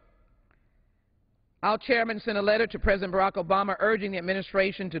through. Our chairman sent a letter to President Barack Obama urging the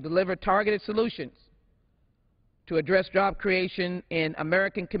administration to deliver targeted solutions to address job creation in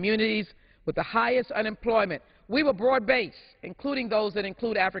American communities with the highest unemployment. We were broad-based, including those that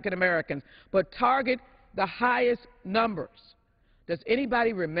include African Americans, but target the highest numbers. Does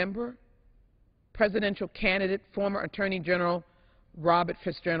anybody remember presidential candidate, former Attorney General Robert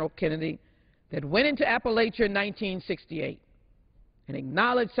Fitzgerald Kennedy, that went into Appalachia in 1968 and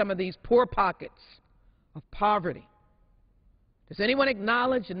acknowledged some of these poor pockets of poverty? Does anyone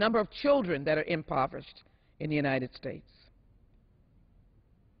acknowledge the number of children that are impoverished in the United States?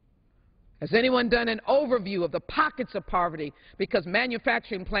 Has anyone done an overview of the pockets of poverty because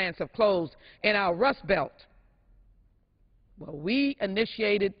manufacturing plants have closed in our Rust Belt? Well, we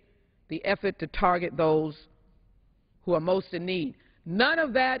initiated the effort to target those who are most in need. None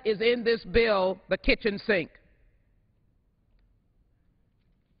of that is in this bill, the kitchen sink.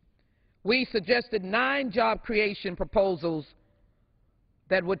 We suggested 9 job creation proposals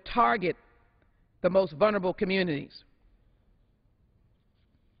that would target the most vulnerable communities.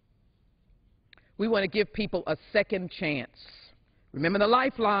 We want to give people a second chance. Remember the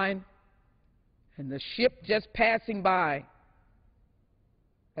lifeline and the ship just passing by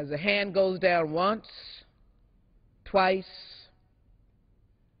as the hand goes down once, twice,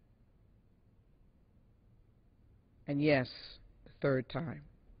 and yes, the third time.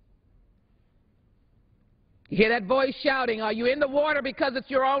 You hear that voice shouting, are you in the water because it's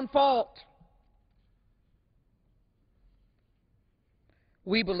your own fault?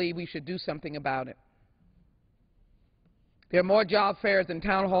 We believe we should do something about it. There are more job fairs and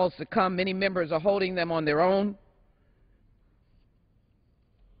town halls to come. Many members are holding them on their own.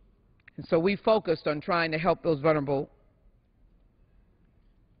 And so we focused on trying to help those vulnerable,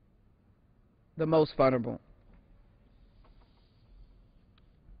 the most vulnerable.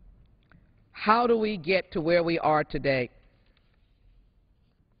 How do we get to where we are today?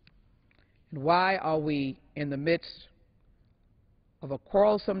 And why are we in the midst of a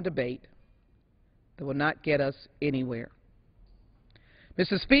quarrelsome debate that will not get us anywhere?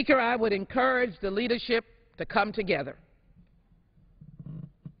 Mr. Speaker, I would encourage the leadership to come together.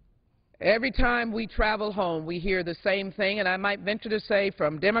 Every time we travel home, we hear the same thing, and I might venture to say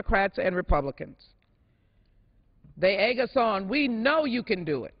from Democrats and Republicans. They egg us on. We know you can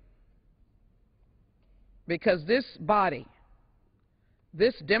do it. Because this body,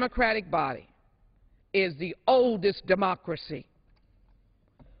 this Democratic body, is the oldest democracy.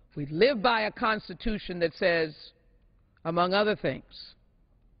 We live by a Constitution that says, among other things,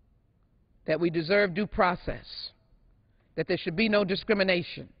 that we deserve due process, that there should be no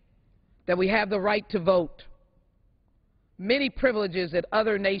discrimination, that we have the right to vote, many privileges that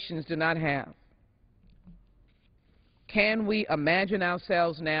other nations do not have. Can we imagine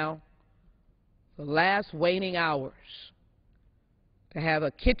ourselves now, the last waning hours, to have a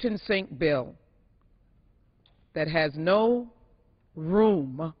kitchen sink bill that has no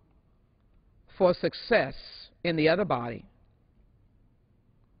room for success in the other body,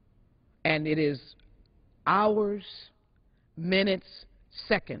 and it is hours, minutes,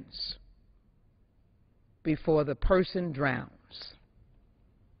 seconds before the person drowns?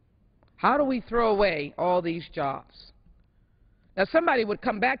 How do we throw away all these jobs? Now, somebody would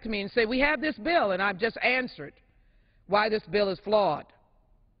come back to me and say, we have this bill, and I've just answered why this bill is flawed.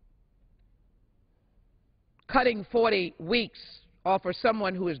 Cutting 40 weeks off for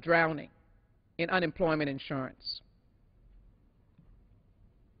someone who is drowning in unemployment insurance.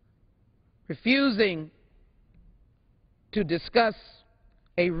 Refusing to discuss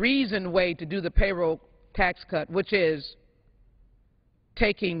a reasoned way to do the payroll tax cut, which is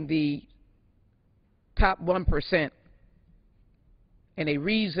taking the top 1% and a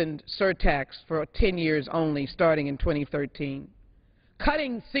reasoned surtax for 10 years only starting in 2013.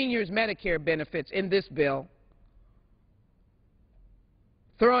 Cutting seniors' Medicare benefits in this bill,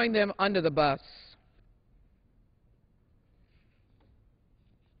 throwing them under the bus,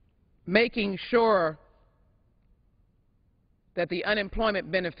 making sure that the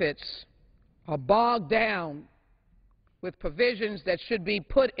unemployment benefits are bogged down with provisions that should be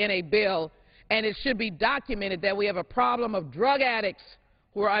put in a bill, and it should be documented that we have a problem of drug addicts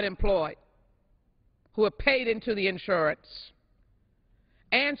who are unemployed, who are paid into the insurance.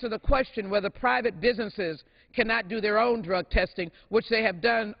 Answer the question whether private businesses cannot do their own drug testing, which they have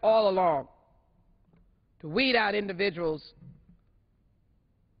done all along, to weed out individuals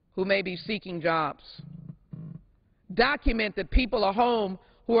who may be seeking jobs. Document that people are home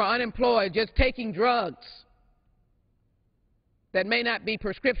who are unemployed just taking drugs that may not be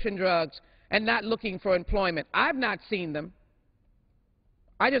prescription drugs and not looking for employment. I've not seen them.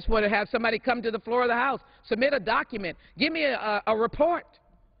 I just want to have somebody come to the floor of the House, submit a document, give me a report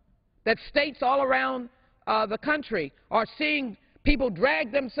that states all around the country are seeing people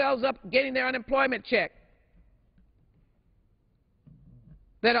drag themselves up getting their unemployment check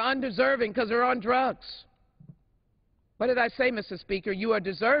that are undeserving because they're on drugs. What did I say, Mr. Speaker? You are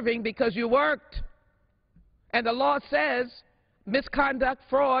deserving because you worked. And the law says misconduct,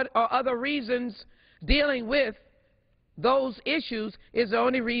 fraud, or other reasons dealing with those issues is the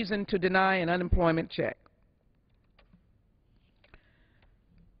only reason to deny an unemployment check.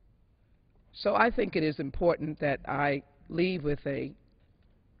 So I think it is important that I leave with a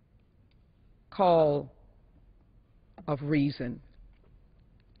call of reason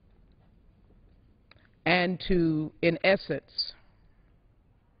and to, in essence,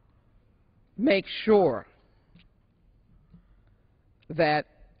 make sure that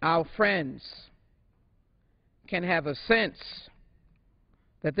our friends can have a sense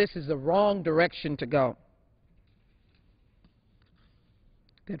that this is the wrong direction to go.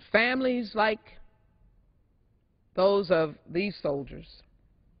 That families like those of these soldiers,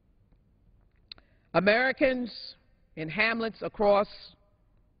 Americans in hamlets across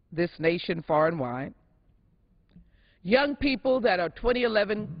this nation far and wide, young people that are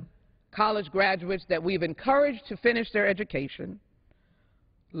 2011 college graduates that we've encouraged to finish their education,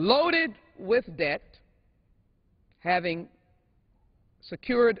 loaded with debt, having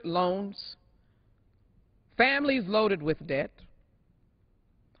secured loans, families loaded with debt,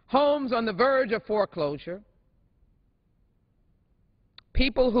 homes on the verge of foreclosure,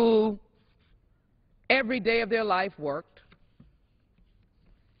 people who every day of their life worked,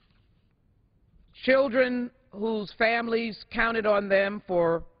 children whose families counted on them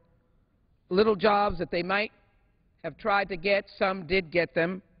for little jobs that they might have tried to get. Some did get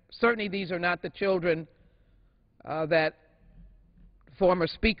them. Certainly these are not the children that the former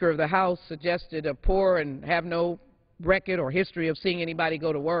Speaker of the House suggested are poor and have no record or history of seeing anybody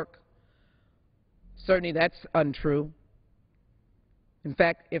go to work. Certainly that's untrue. In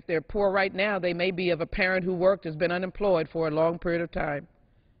fact, if they're poor right now, they may be of a parent who worked, has been unemployed for a long period of time.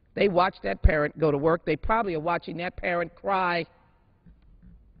 They watch that parent go to work. They probably are watching that parent cry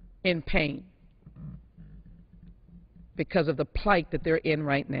in pain because of the plight that they're in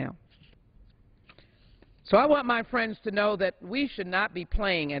right now. So I want my friends to know that we should not be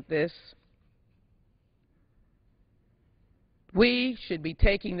playing at this. We should be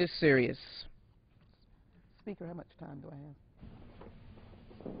taking this serious. Speaker, how much time do I have?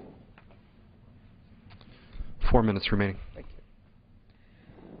 4 minutes remaining. Thank you.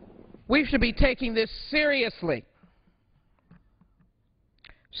 We should be taking this seriously.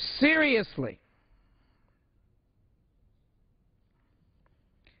 Seriously.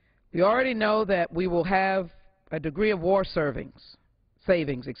 We already know that we will have a degree of war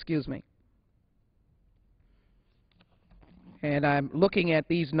savings, excuse me. And I'm looking at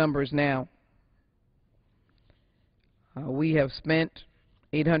these numbers now. We have spent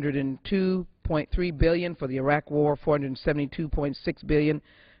 $802.3 billion for the Iraq War, $472.6 billion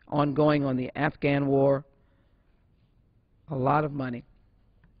ongoing on the Afghan War. A lot of money.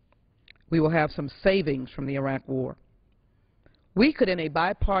 We will have some savings from the Iraq War. We could, in a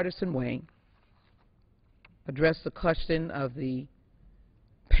bipartisan way, address the question of the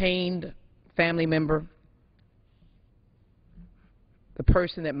pained family member, the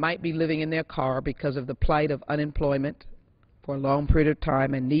person that might be living in their car because of the plight of unemployment for a long period of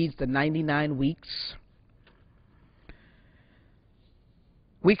time and needs the 99 weeks.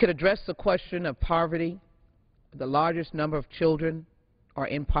 We could address the question of poverty. The largest number of children are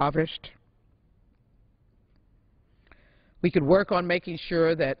impoverished. We could work on making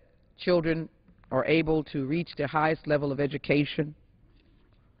sure that children are able to reach their highest level of education.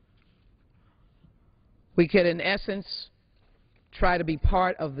 We could, in essence, try to be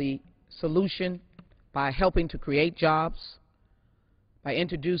part of the solution by helping to create jobs, by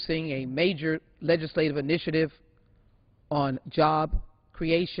introducing a major legislative initiative on job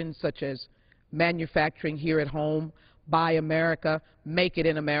creation, such as manufacturing here at home, Buy America, Make It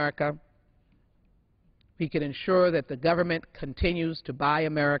in America. We can ensure that the government continues to buy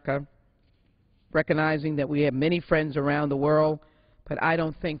America, recognizing that we have many friends around the world, but I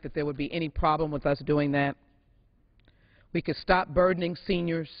don't think that there would be any problem with us doing that. We could stop burdening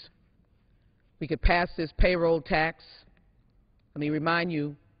seniors. We could pass this payroll tax. Let me remind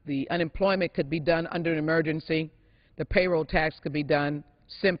you, the unemployment could be done under an emergency. The payroll tax could be done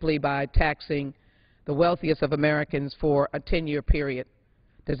simply by taxing the wealthiest of Americans for a 10-year period.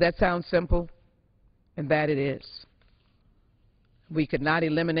 Does that sound simple? And that it is. We could not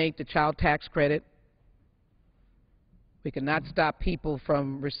eliminate the child tax credit. We could not stop people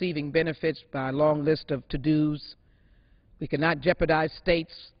from receiving benefits by a long list of to-dos. We could not jeopardize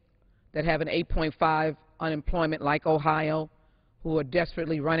states that have an 8.5 unemployment like Ohio, who are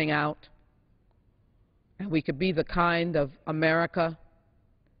desperately running out. And we could be the kind of America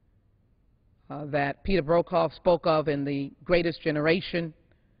that Peter Brokaw spoke of in The Greatest Generation.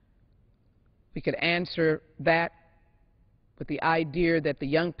 We could answer that with the idea that the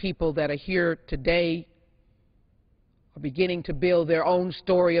young people that are here today are beginning to build their own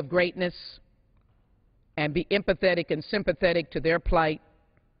story of greatness and be empathetic and sympathetic to their plight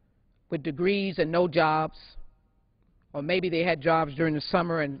with degrees and no jobs, or maybe they had jobs during the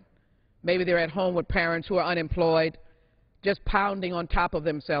summer and maybe they're at home with parents who are unemployed, just pounding on top of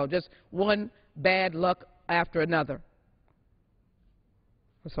themselves, just one bad luck after another.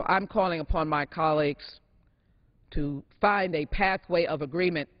 So I'm calling upon my colleagues to find a pathway of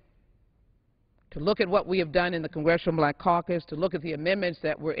agreement to look at what we have done in the Congressional Black Caucus, to look at the amendments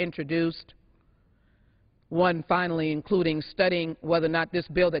that were introduced, one finally including studying whether or not this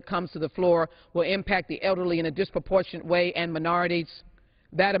bill that comes to the floor will impact the elderly in a disproportionate way and minorities.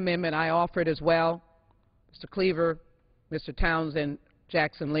 That amendment I offered as well. Mr. Cleaver, Mr. Townsend,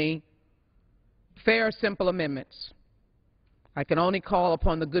 Jackson Lee. Fair, simple amendments. I can only call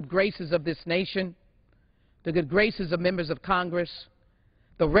upon the good graces of this nation, the good graces of members of Congress,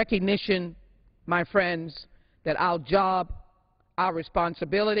 the recognition, my friends, that our job, our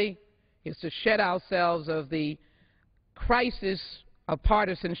responsibility is to shed ourselves of the crisis of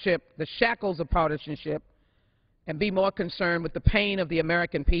partisanship, the shackles of partisanship, and be more concerned with the pain of the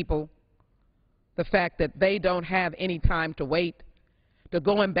American people, the fact that they don't have any time to wait, to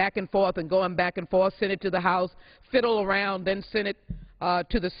going back and forth, send it to the House, fiddle around, then send it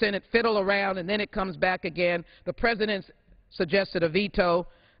to the Senate, fiddle around, and then it comes back again. The President suggested a veto,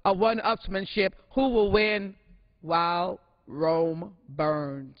 a one-upsmanship. Who will win? While Rome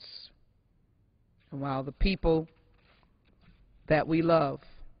burns. And while the people that we love,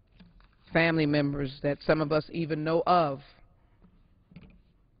 family members that some of us even know of,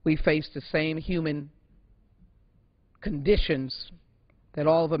 we face the same human conditions that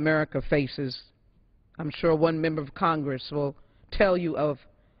all of America faces. I'm sure one member of Congress will tell you of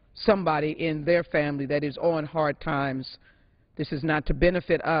somebody in their family that is on hard times. This is not to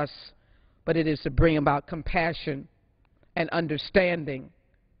benefit us, but it is to bring about compassion and understanding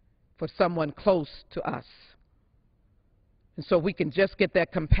for someone close to us. And so we can just get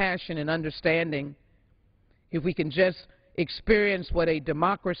that compassion and understanding if we can just experience what a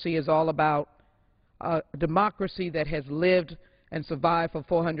democracy is all about, a democracy that has lived and survived for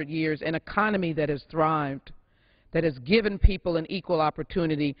 400 years, an economy that has thrived, that has given people an equal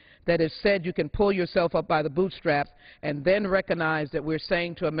opportunity, that has said you can pull yourself up by the bootstraps, and then recognize that we're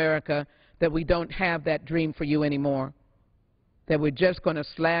saying to America that we don't have that dream for you anymore, that we're just going to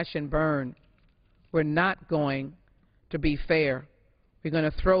slash and burn. We're not going to be fair. We're going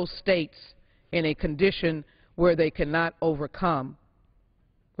to throw states in a condition where they cannot overcome.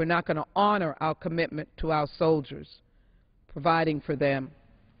 We're not going to honor our commitment to our soldiers, providing for them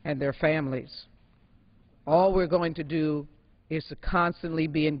and their families. All we're going to do is to constantly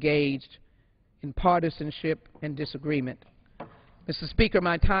be engaged in partisanship and disagreement. Mr. Speaker,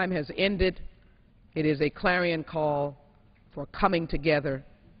 my time has ended. It is a clarion call for coming together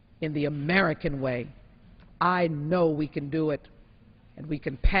in the American way. I know we can do it, and we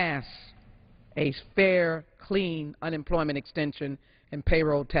can pass a fair, clean unemployment extension and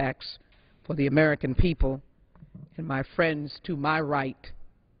payroll tax for the American people and my friends to my right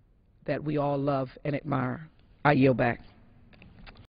that we all love and admire. I yield back.